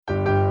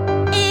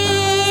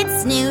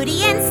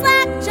Snooty and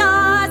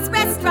Slackjaw's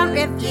restaurant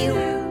review.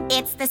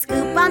 It's the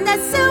scoop on the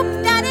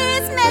soup that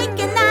is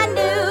making the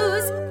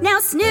news.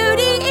 Now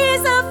Snooty is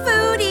a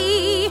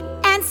foodie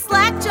and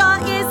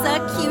Slackjaw is a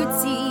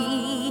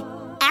cutie.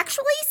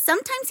 Actually,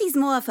 sometimes he's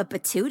more of a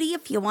patootie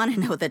if you want to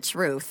know the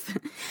truth.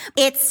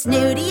 It's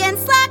Snooty and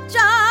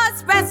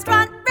Slackjaw's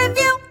restaurant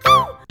review.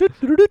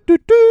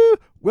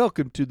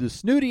 Welcome to the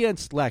Snooty and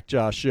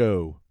Slackjaw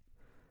Show.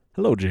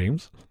 Hello,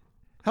 James.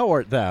 How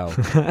art thou,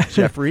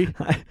 Jeffrey?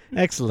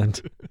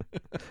 Excellent.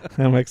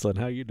 I'm excellent.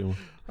 How are you doing?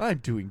 I'm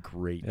doing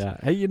great. Yeah.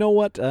 Hey, you know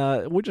what?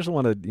 We just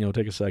want to,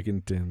 take a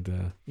second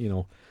and,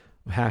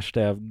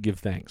 hashtag give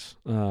thanks.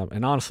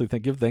 And honestly,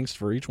 give thanks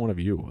for each one of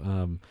you.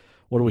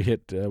 What do we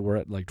hit? We're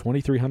at like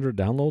 2,300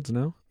 downloads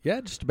now? Yeah,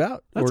 just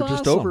about. That's or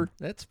just awesome. over.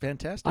 That's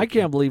fantastic. I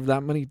can't believe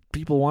that many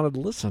people wanted to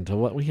listen to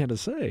what we had to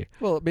say.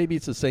 Well, maybe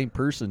it's the same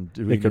person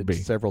doing It could be.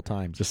 several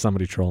times. Just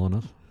somebody trolling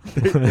us.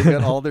 They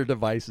got all their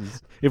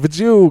devices. If it's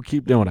you,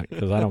 keep doing it,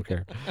 because I don't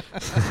care.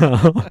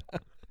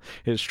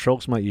 It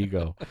strokes my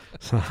ego,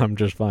 so I'm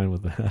just fine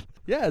with that.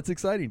 Yeah, it's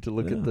exciting to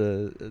look at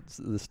the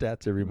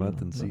stats every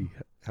month and see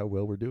how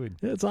well we're doing.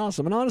 Yeah, it's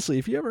awesome. And honestly,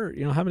 if you ever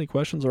have any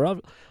questions, or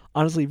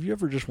honestly, if you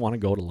ever just want to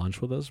go to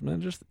lunch with us,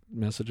 man, just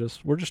message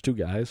us. We're just two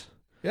guys.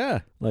 Yeah.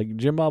 Like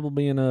Jim Bob will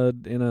be in a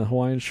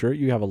Hawaiian shirt.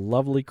 You have a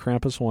lovely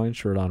Krampus Hawaiian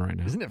shirt on right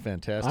now. Isn't it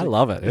fantastic? I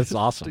love it. It's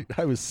awesome.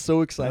 I was so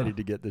excited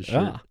to get this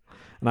shirt. Yeah.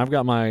 And I've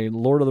got my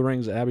Lord of the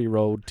Rings Abbey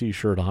Road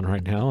t-shirt on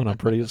right now, and I'm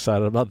pretty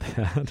excited about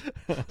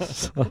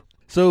that.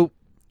 So,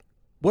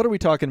 what are we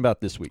talking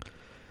about this week?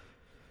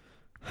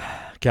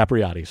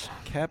 Capriotti's.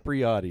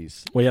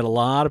 Capriotti's. We had a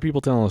lot of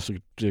people telling us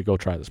to go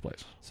try this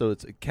place. So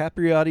it's a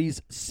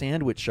Capriotti's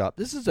sandwich shop.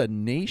 This is a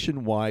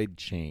nationwide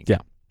chain. Yeah.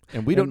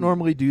 And we don't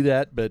normally do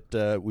that,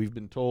 but we've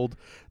been told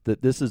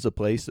that this is a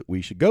place that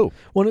we should go.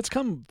 Well, it's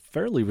come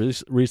fairly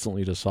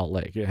recently to Salt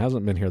Lake. It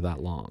hasn't been here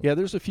that long. Yeah,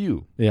 there's a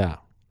few. Yeah.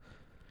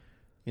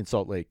 In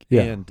Salt Lake.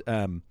 Yeah.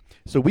 And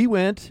so we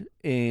went,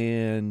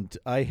 and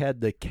I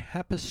had the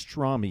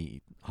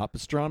Capistrami,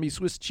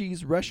 Swiss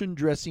cheese, Russian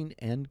dressing,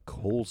 and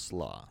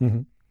coleslaw.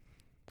 Mm-hmm.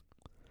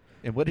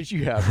 And what did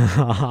you have?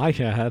 I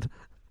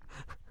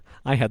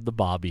had the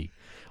Bobby,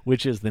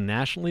 which is the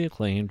nationally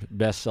acclaimed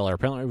bestseller.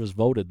 Apparently, it was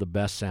voted the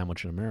best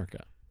sandwich in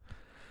America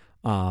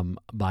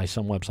by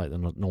some website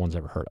that no one's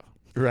ever heard of.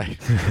 Right.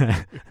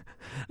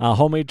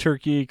 Homemade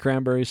turkey,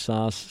 cranberry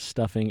sauce,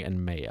 stuffing,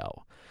 and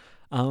mayo.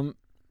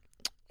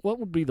 What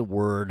would be the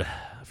word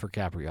for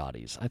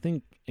Capriotti's? I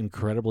think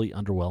incredibly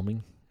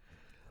underwhelming.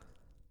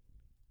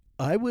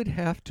 I would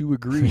have to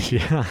agree.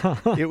 Yeah.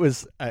 It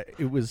was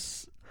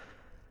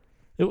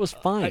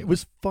fine. It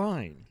was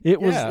fine.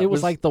 It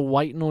was like the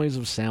white noise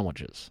of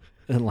sandwiches.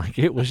 And like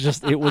it was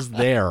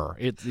there.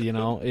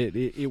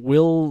 It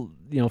will,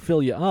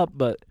 fill you up,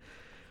 but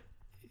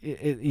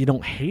you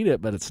don't hate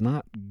it, but it's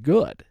not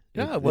good.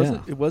 Yeah, it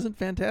wasn't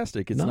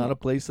fantastic. It's not a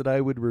place that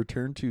I would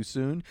return to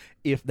soon.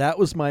 If that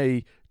was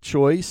my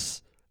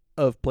choice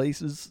of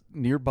places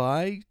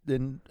nearby,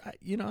 then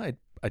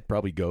I'd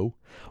probably go.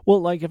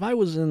 Well, like if I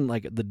was in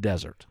like the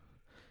desert,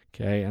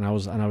 okay, and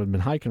I've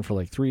been hiking for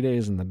like 3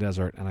 days in the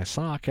desert, and I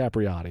saw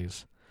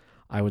Capriotti's,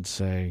 I would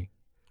say,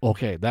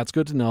 okay, that's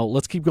good to know.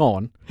 Let's keep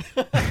going.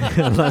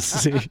 And let's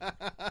see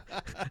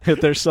if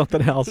there's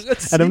something else.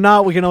 If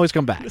not, we can always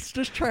come back. Let's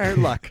just try our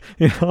luck.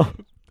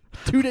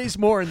 2 days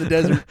more in the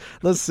desert.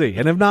 Let's see.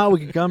 And if not, we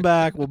can come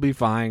back. We'll be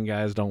fine,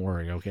 guys. Don't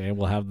worry, okay?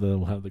 We'll have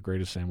the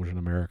greatest sandwich in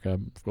America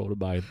voted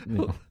by,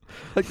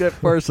 Like that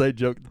Far Side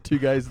joke, the two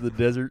guys in the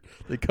desert,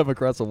 they come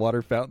across a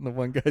water fountain. The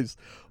one guy's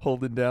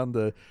holding down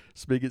the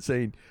spigot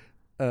saying,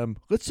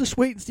 let's just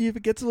wait and see if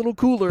it gets a little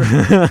cooler.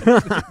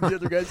 The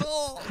other guy's,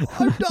 oh,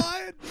 I'm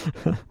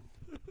dying.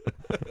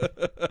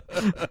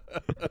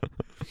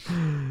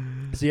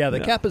 So the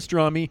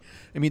Capistrami.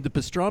 I mean, the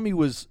pastrami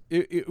was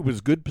it was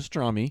good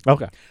pastrami.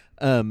 Okay.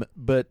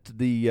 But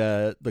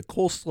the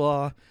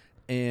coleslaw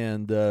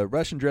and the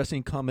Russian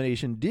dressing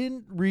combination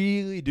didn't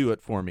really do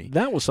it for me.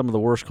 That was some of the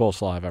worst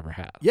coleslaw I've ever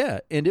had. Yeah,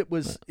 and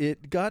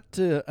it got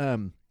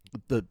to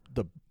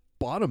the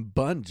bottom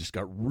bun just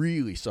got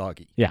really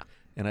soggy. Yeah.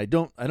 And I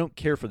don't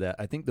care for that.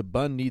 I think the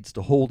bun needs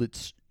to hold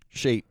its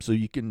shape so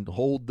you can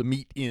hold the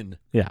meat in.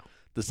 Yeah.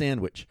 The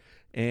sandwich.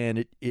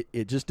 And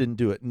it just didn't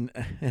do it. And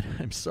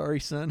I'm sorry,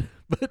 son,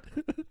 but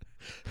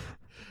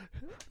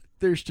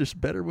there's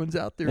just better ones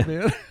out there,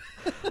 man.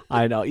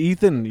 I know.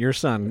 Ethan, your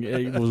son,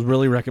 was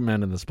really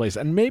recommending this place.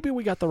 And maybe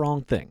we got the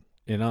wrong thing,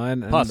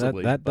 and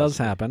Possibly. that does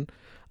happen.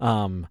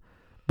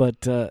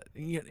 But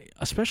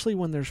especially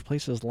when there's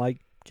places like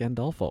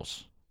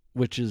Gandolfo's,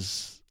 which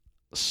is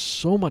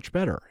so much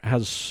better,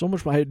 has so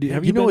much.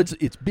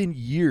 It's been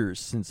years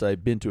since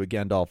I've been to a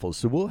Gandolfo's,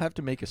 so we'll have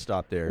to make a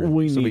stop there so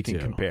we can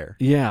compare.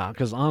 Yeah,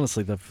 because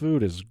honestly, the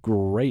food is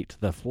great.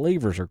 The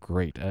flavors are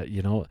great. I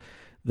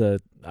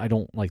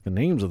don't like the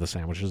names of the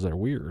sandwiches. They're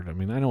weird. I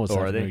mean, I know it's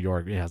New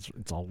York. Yeah,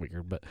 it's all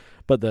weird,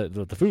 but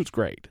the food's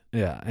great.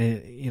 Yeah,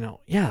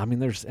 I mean,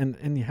 there's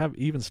and you have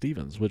Even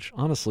Stevens, which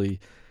honestly.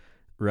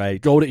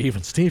 Right. Go to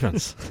Even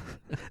Stevens.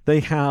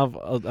 They have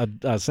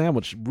a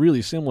sandwich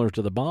really similar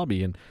to the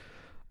Bobby, and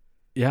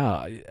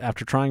yeah,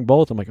 after trying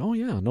both, I'm like, oh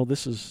yeah, no,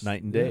 this is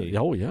Night and day. Yeah,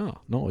 oh yeah,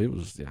 no, it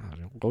was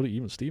go to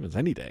Even Stevens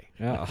any day.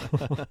 Yeah,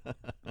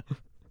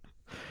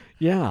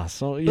 yeah.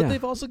 So yeah, But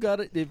they've also got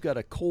they've got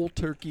a cold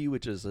turkey,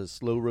 which is a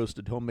slow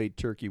roasted homemade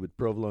turkey with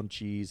provolone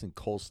cheese and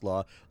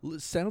coleslaw.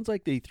 Sounds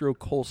like they throw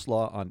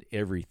coleslaw on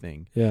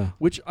everything, yeah.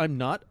 which I'm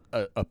not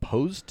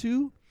opposed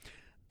to.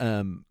 I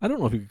don't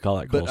know if you could call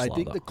that coleslaw. But I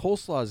think though. the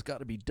coleslaw has got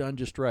to be done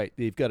just right.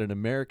 They've got an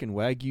American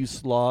Wagyu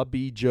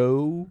Slobby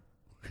Joe,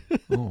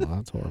 Oh,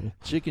 that's horrible.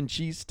 chicken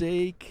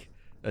cheesesteak,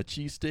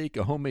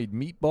 a homemade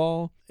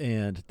meatball,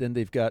 and then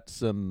they've got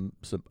some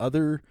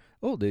other.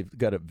 Oh, they've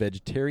got a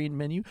vegetarian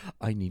menu.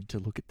 I need to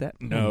look at that.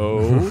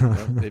 No,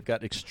 they've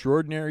got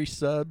extraordinary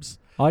subs.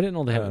 Oh, I didn't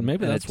know they had.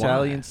 Maybe an that's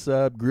Italian why.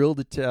 sub, grilled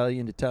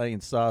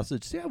Italian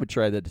sausage. See, I would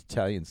try that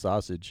Italian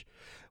sausage.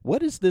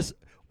 What is this?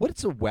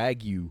 What's a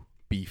Wagyu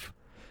beef?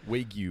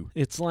 Wagyu.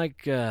 It's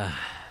like I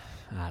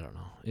don't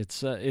know.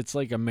 It's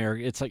like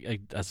America. It's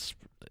like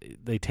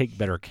they take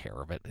better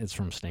care of it. It's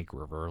from Snake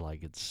River.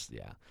 Like it's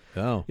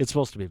Oh, It's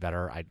supposed to be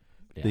better.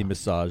 they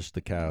massage the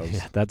cows,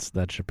 Yeah, that's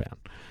Japan.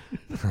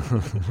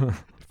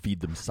 feed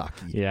them sake.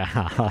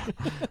 Yeah,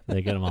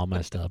 they get them all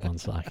messed up on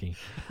sake.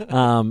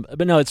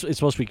 But no, it's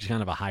supposed to be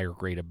kind of a higher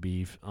grade of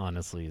beef.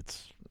 Honestly,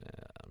 it's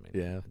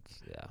Yeah.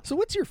 yeah. So,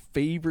 what's your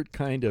favorite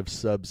kind of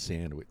sub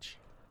sandwich?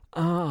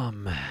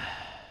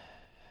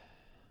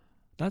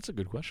 That's a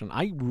good question.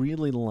 I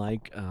really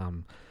like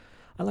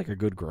I like a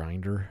good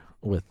grinder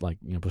with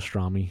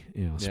pastrami,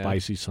 Yeah.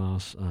 spicy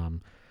sauce.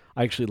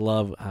 I actually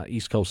love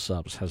East Coast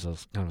Subs has a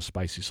kind of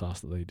spicy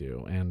sauce that they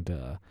do, and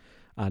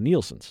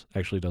Nielsen's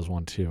actually does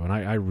one too, and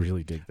I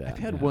really dig that. I've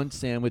had yeah. one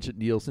sandwich at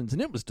Nielsen's,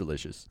 and it was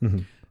delicious.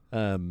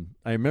 Mhm.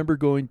 I remember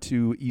going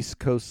to East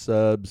Coast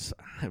Subs.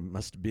 It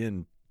must have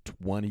been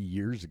 20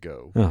 years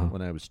ago Uh-huh.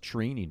 when I was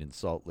training in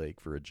Salt Lake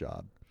for a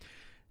job,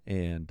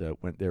 and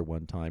went there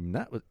one time.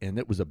 And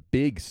it was a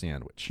big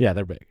sandwich. Yeah,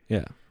 they're big.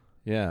 Yeah.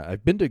 Yeah,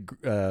 I've been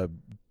to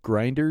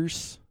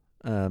Grinders.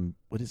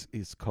 What is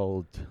it's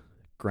called?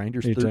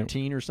 Grinders Are you talking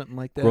 13 or something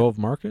like that. Grove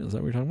Market, is that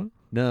what you're talking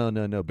about?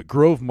 No. But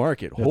Grove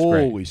Market. That's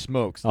Holy great.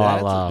 smokes! Oh, I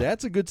That's, love-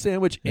 that's a good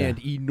sandwich Yeah.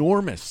 and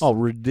enormous. Oh,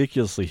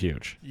 ridiculously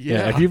huge.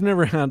 Yeah. If you've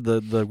never had the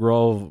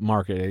Grove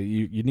Market,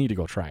 you need to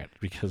go try it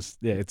because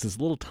it's this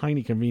little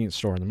tiny convenience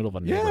store in the middle of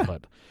a Yeah.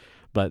 neighborhood.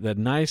 But the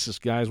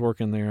nicest guys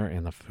working there,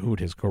 and the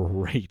food is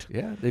great.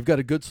 Yeah, they've got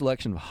a good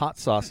selection of hot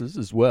sauces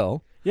as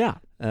well. Yeah.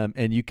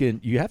 And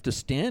you have to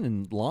stand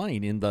in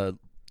line in the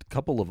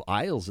couple of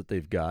aisles that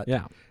they've got.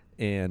 Yeah.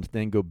 And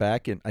then go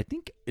back, and I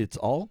think it's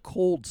all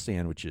cold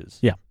sandwiches.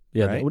 Yeah.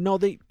 Yeah. Right?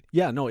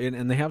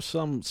 And they have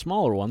some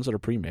smaller ones that are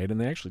pre-made,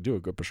 and they actually do a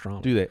good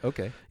pastrami. Do they?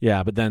 Okay.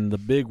 Yeah, but then the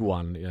big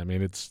one, I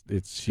mean, it's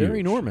huge. Very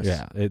enormous.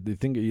 Yeah,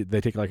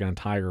 they take like an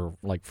entire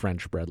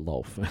French bread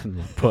loaf and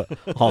put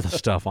all the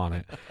stuff on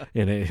it,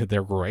 and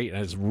they're great.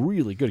 And it's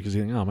really good because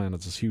you think, oh man,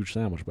 it's this huge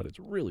sandwich, but it's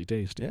really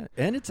tasty. Yeah,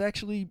 and it's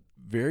actually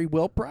very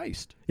well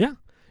priced.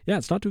 Yeah,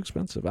 it's not too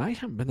expensive. I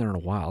haven't been there in a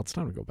while. It's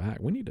time to go back.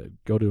 We need to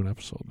go do an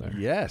episode there.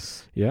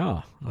 Yes,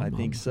 Yeah, I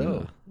think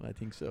so. yeah. I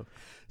think so.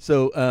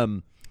 So,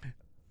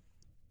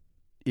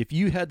 if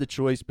you had the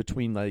choice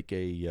between like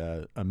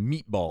a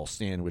meatball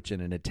sandwich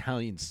and an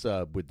Italian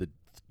sub with the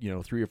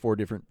 3 or 4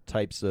 different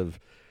types of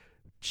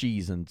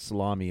cheese and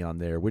salami on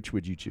there, which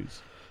would you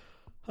choose?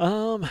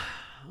 Oh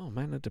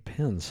man, it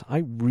depends. I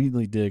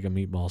really dig a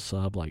meatball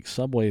sub. Like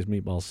Subway's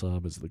meatball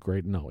sub is the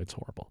great. No, it's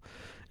horrible.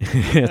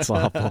 It's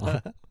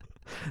awful.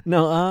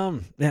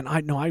 No, and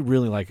I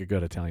really like a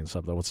good Italian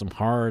sub though with some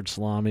hard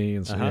salami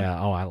and some, Uh-huh.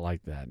 yeah. Oh, I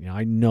like that.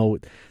 I know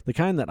the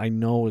kind that I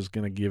know is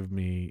going to give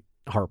me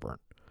heartburn.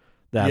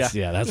 That's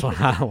what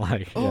I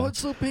like. Oh, yeah. it's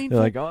so painful.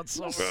 You're like, oh, it's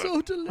so It's good.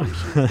 so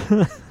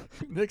delicious.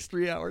 Next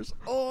 3 hours.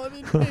 Oh, I'm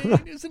in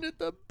pain. Isn't it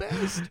the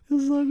best?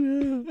 It's so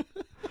good.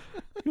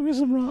 Give me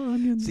some raw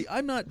onions. See,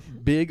 I'm not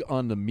big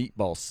on the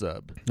meatball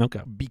sub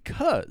Okay.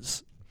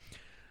 because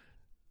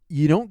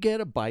you don't get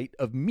a bite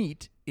of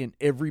meat in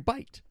every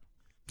bite.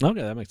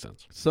 Okay, that makes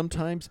sense.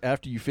 Sometimes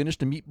after you finish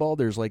the meatball,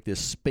 there's like this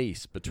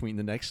space between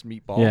the next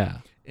meatball. Yeah.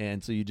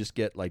 And so you just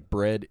get like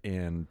bread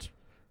and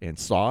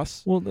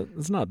sauce. Well,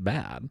 it's not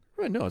bad.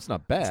 Well, no, it's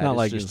not bad. It's not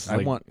like just, it's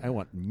like- I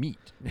want meat.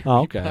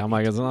 Oh, okay. I'm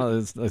like, it's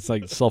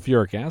like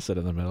sulfuric acid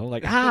in the middle.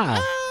 Like,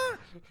 I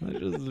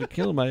just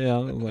kill my,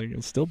 like,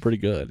 it's still pretty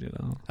good,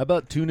 How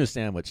about tuna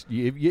sandwich? Do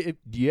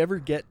you ever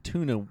get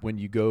tuna when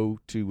you go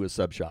to a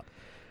sub shop?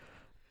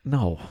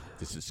 No.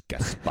 This is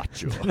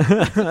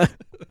gazpacho.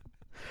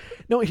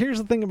 No, here's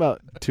the thing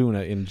about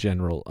tuna in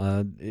general.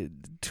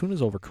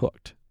 Tuna's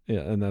overcooked. Yeah,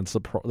 and that's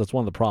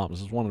one of the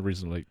problems. It's one of the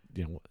reasons, like,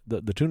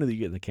 the tuna that you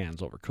get in the can is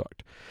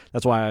overcooked.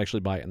 That's why I actually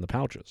buy it in the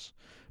pouches,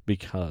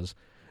 because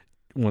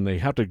when they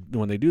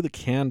do the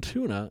canned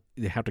tuna,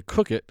 they have to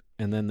cook it,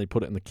 and then they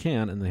put it in the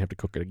can, and they have to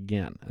cook it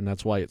again, and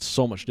that's why it's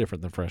so much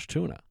different than fresh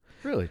tuna.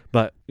 Really?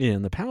 But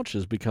in the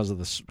pouches, because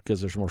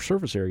there's more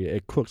surface area,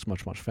 it cooks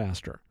much, much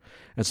faster.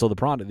 And so the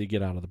product that you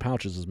get out of the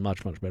pouches is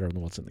much, much better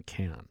than what's in the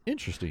can.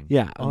 Interesting.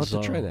 Yeah. I'll have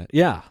to try that.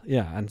 Yeah.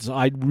 And so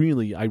I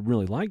really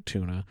like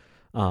tuna,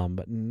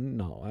 but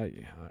no,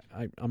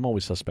 I'm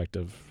always suspect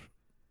of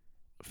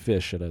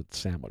fish at a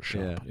sandwich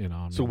shop. Yeah. You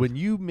know. I So mean, when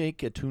you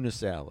make a tuna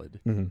salad,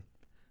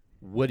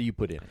 what do you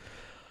put in it?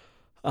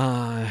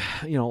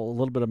 you know, a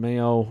little bit of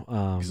mayo.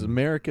 Because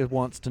America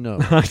wants to know.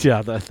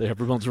 Yeah,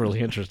 everyone's really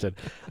interested.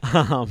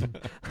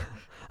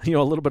 You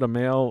know, a little bit of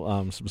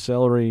mayo, some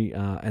celery,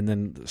 and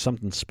then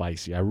something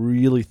spicy. I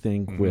really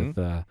think with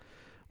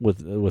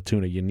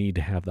tuna, you need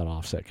to have that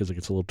offset because it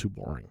gets a little too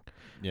boring.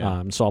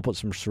 Yeah. So I'll put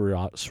some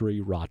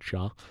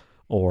sriracha,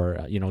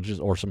 or you know,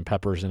 or some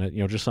peppers in it.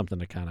 You know, just something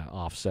to kind of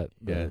offset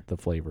the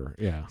flavor.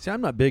 Yeah. See,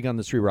 I'm not big on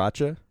the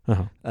sriracha,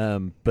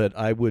 but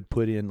I would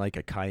put in like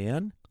a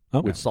cayenne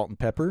with salt and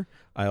pepper.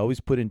 I always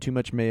put in too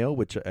much mayo,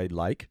 which I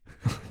like.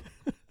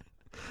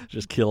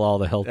 Just kill all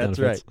the health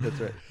benefits. That's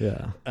right.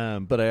 Yeah.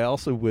 But I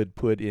also would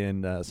put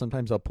in,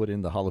 sometimes I'll put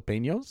in the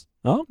jalapenos,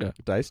 Okay.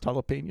 diced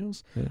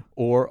jalapenos, Yeah.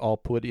 or I'll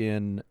put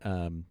in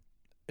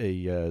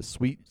a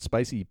sweet,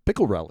 spicy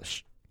pickle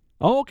relish.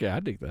 Oh, okay. I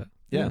dig that.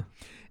 Yeah.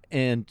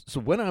 And so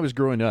when I was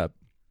growing up,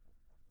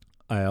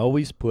 I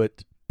always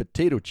put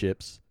potato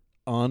chips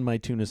on my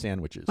tuna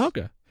sandwiches.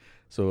 Okay.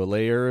 So a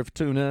layer of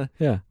tuna,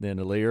 Yeah. then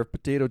a layer of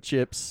potato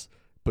chips,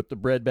 put the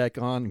bread back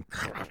on,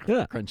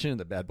 Yeah. crunch into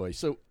the bad boy.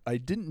 So I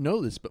didn't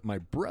know this, but my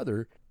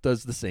brother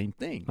does the same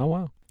thing. Oh,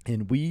 wow.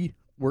 And we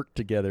worked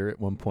together at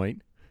one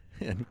point,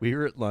 and we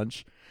were at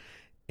lunch,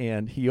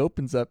 and he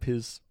opens up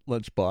his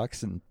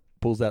lunchbox and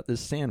pulls out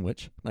this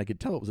sandwich. And I could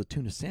tell it was a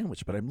tuna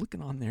sandwich, but I'm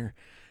looking on there,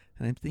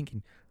 and I'm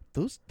thinking,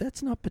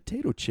 that's not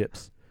potato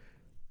chips.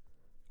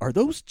 Are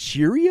those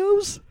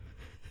Cheerios?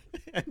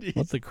 And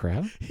What the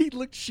crap? he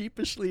looked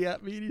sheepishly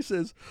at me, and he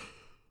says,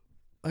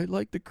 I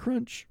like the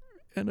crunch,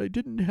 and I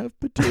didn't have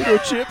potato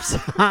chips.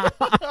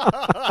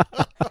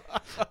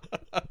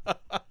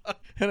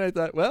 And I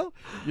thought, well,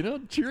 you know,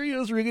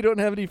 Cheerios really don't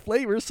have any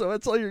flavor, so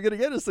that's all you're going to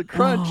get is the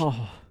crunch.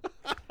 Oh.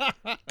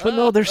 But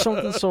no, there's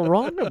something so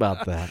wrong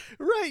about that.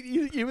 Right,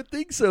 you would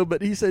think so,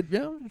 but he said,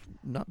 yeah,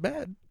 not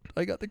bad.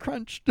 I got the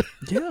crunch.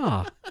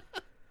 Yeah.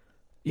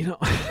 You know,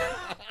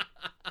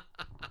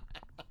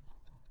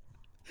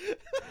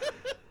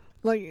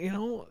 like, you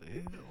know,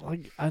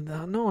 like, I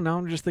don't know. Now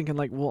I'm just thinking,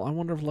 like, well, I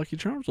wonder if Lucky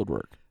Charms would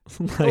work.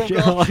 Like, you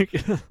know, like,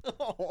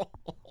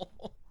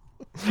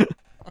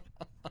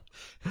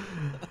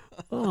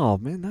 oh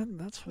man,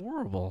 that's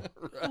horrible.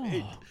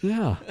 Right. Oh,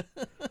 yeah,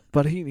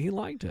 but he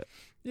liked it.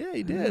 Yeah,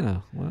 he did.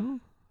 Yeah, well,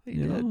 He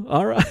you did. know,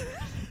 all right.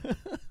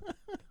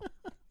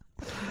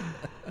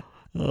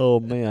 Oh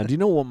man, do you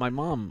know what my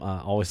mom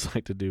always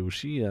liked to do?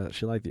 She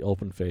liked the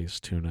open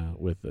faced tuna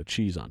with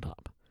cheese on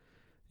top.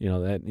 You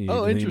know that you,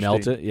 Oh, and you melt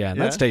interesting. it. Yeah, and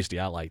Yeah? that's tasty.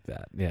 I like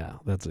that. Yeah,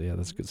 that's a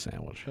good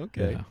sandwich.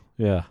 Okay.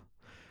 Yeah.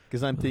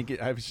 Because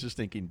I was just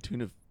thinking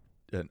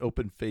an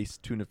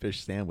open-faced tuna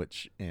fish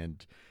sandwich,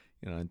 and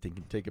you know, I'm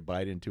thinking take a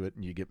bite into it,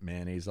 and you get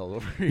mayonnaise all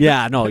over.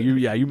 Yeah, no,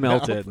 you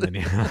melt it, and then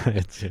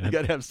it's You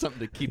got to have something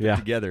to keep Yeah. it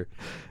together,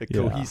 a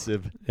Yeah.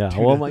 cohesive. yeah.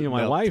 tuna Well, my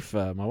melt. wife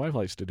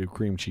likes to do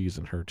cream cheese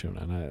in her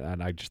tuna,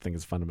 and I just think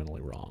it's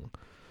fundamentally wrong.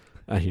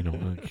 You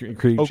know,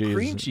 cream Oh, cheese.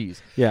 cream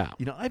cheese. Yeah.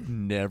 You know, I've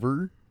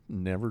never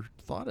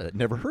thought of it,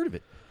 never heard of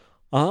it.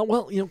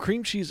 Well, you know,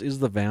 cream cheese is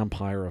the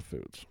vampire of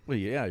foods. Well,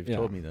 yeah, you've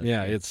told me that.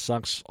 Yeah, it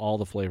sucks all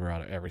the flavor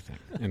out of everything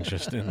and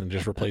then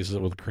just replaces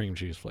it with cream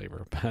cheese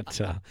flavor. But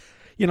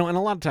you know, and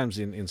a lot of times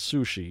in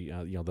sushi,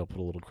 you know, they'll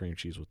put a little cream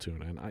cheese with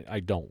tuna, and I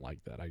don't like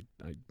that. I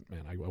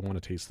want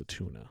to taste the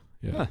tuna.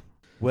 Yeah. Huh.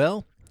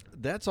 Well,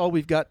 that's all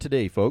we've got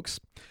today, folks.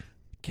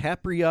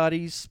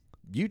 Capriotti's.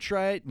 You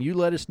try it, and you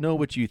let us know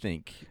what you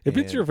think. If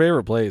it's your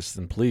favorite place,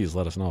 then please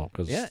let us know.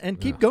 and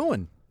keep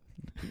going.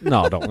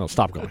 No,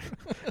 stop going.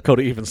 Go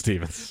to Even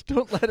Stevens.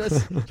 Don't let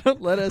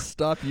us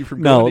stop you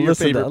from No, going to your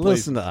listen favorite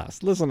place. to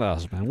us. Listen to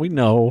us, man. We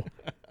know.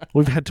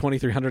 We've had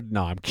 2,300.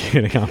 No, I'm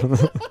kidding.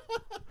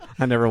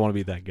 I never want to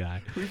be that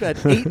guy. We've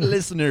had 8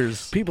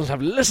 listeners. People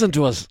have listened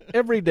to us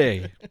every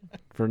day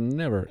for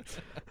never.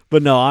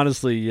 But no,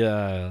 honestly,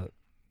 yeah,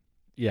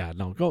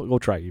 no, go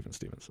try Even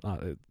Stevens.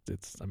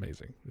 It's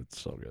amazing. It's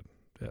so good.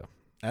 Yeah.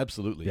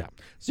 Absolutely. Yeah.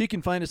 So you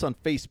can find us on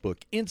Facebook,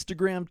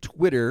 Instagram,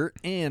 Twitter,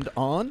 and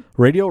on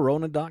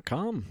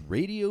RadioRonan.com.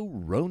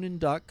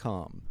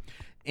 RadioRonan.com.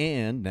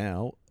 And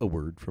now a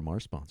word from our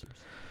sponsors.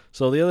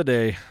 So the other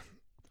day,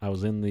 I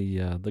was in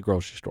the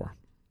grocery store,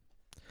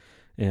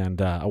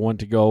 and I went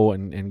to go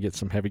and get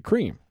some heavy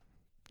cream.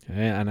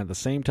 Okay? And at the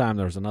same time,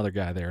 there was another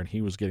guy there, and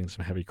he was getting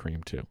some heavy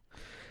cream too.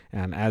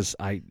 And as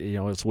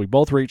we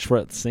both reached for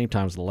it at the same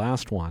time as the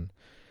last one,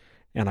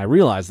 and I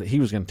realized that he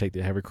was going to take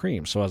the heavy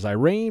cream. So as I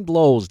rained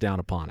blows down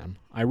upon him,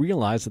 I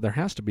realized that there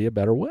has to be a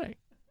better way.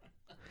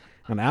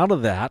 And out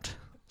of that,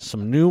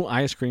 some new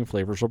ice cream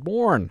flavors were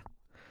born.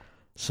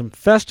 Some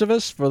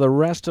Festivus for the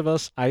rest of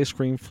us ice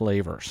cream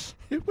flavors.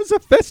 It was a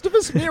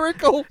Festivus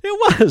miracle.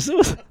 It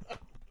was.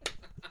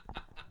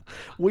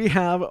 We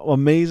have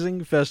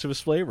amazing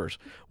Festivus flavors.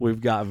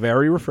 We've got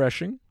very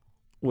refreshing,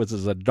 which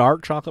is a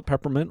dark chocolate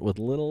peppermint with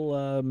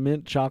little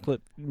mint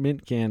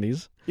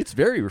candies. It's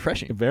very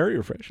refreshing. Very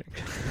refreshing.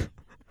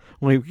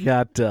 We've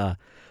got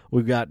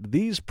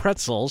these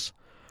pretzels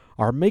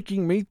are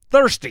making me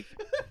thirsty.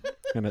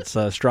 And it's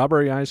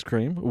strawberry ice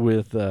cream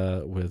with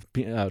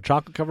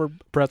chocolate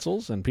covered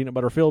pretzels and peanut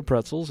butter filled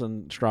pretzels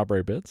and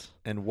strawberry bits.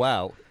 And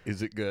wow,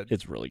 is it good?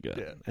 It's really good.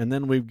 Yeah. And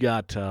then we've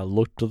got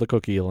look to the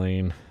cookie,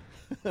 Elaine.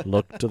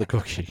 Look to the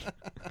cookie.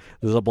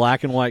 This is a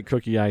black and white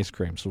cookie ice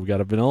cream. So we've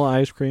got a vanilla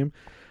ice cream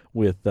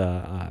with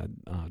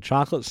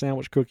chocolate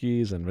sandwich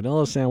cookies and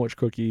vanilla sandwich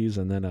cookies,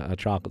 and then a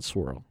chocolate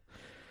swirl.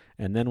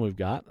 And then we've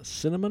got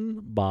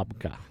cinnamon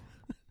babka.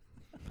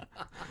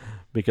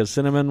 Because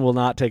cinnamon will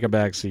not take a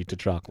backseat to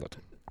chocolate.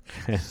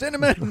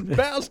 Cinnamon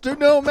bows to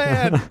no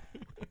man.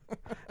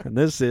 And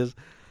this is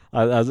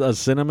a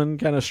cinnamon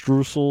kind of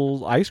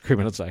streusel ice cream,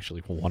 and it's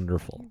actually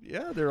wonderful.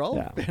 Yeah, they're all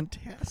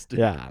fantastic.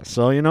 Yeah,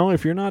 so,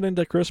 if you're not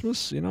into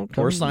Christmas, come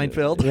Or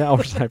Seinfeld. Yeah, or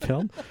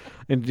Seinfeld.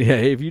 And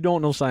if you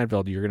don't know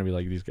Seinfeld, you're going to be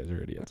like, these guys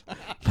are idiots.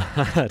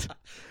 But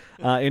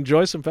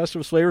enjoy some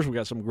Festivus flavors. We've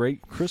got some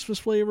great Christmas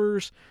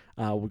flavors.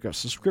 We've got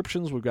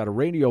subscriptions. We've got a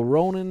Radio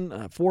Ronin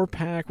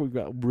 4-pack. We've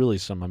got really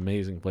some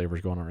amazing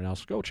flavors going on right now.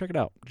 So go check it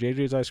out.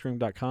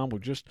 jjsicecream.com.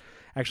 We've just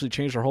actually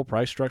changed our whole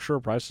price structure.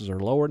 Prices are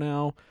lower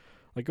now.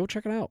 Go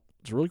check it out.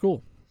 It's really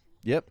cool.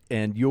 Yep,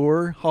 and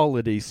your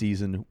holiday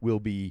season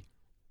will be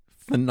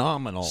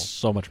phenomenal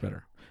So much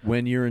better.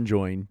 when you're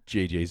enjoying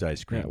JJ's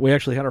ice cream. Yeah, we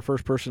actually had our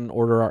first person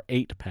order our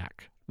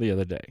 8-pack the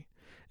other day.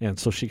 And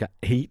so she got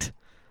 8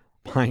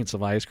 pints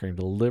of ice cream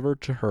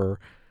delivered to her.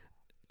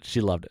 She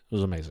loved it. It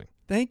was amazing.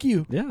 Thank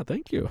you. Yeah,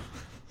 thank you.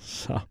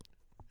 So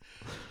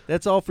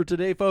That's all for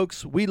today,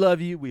 folks. We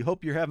love you. We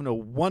hope you're having a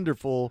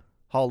wonderful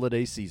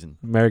holiday season.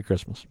 Merry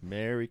Christmas.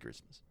 Merry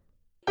Christmas.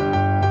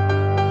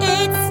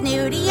 It's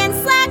Snooty and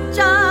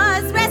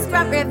Slackjaw's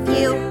restaurant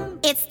review.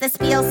 It's the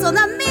spiel, so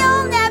the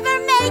meal never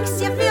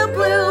makes you feel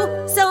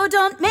blue. So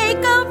don't make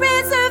a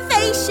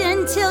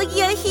reservation till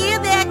you hear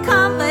their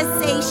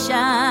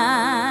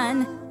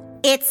conversation.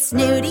 It's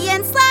Snooty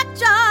and Slackjaw.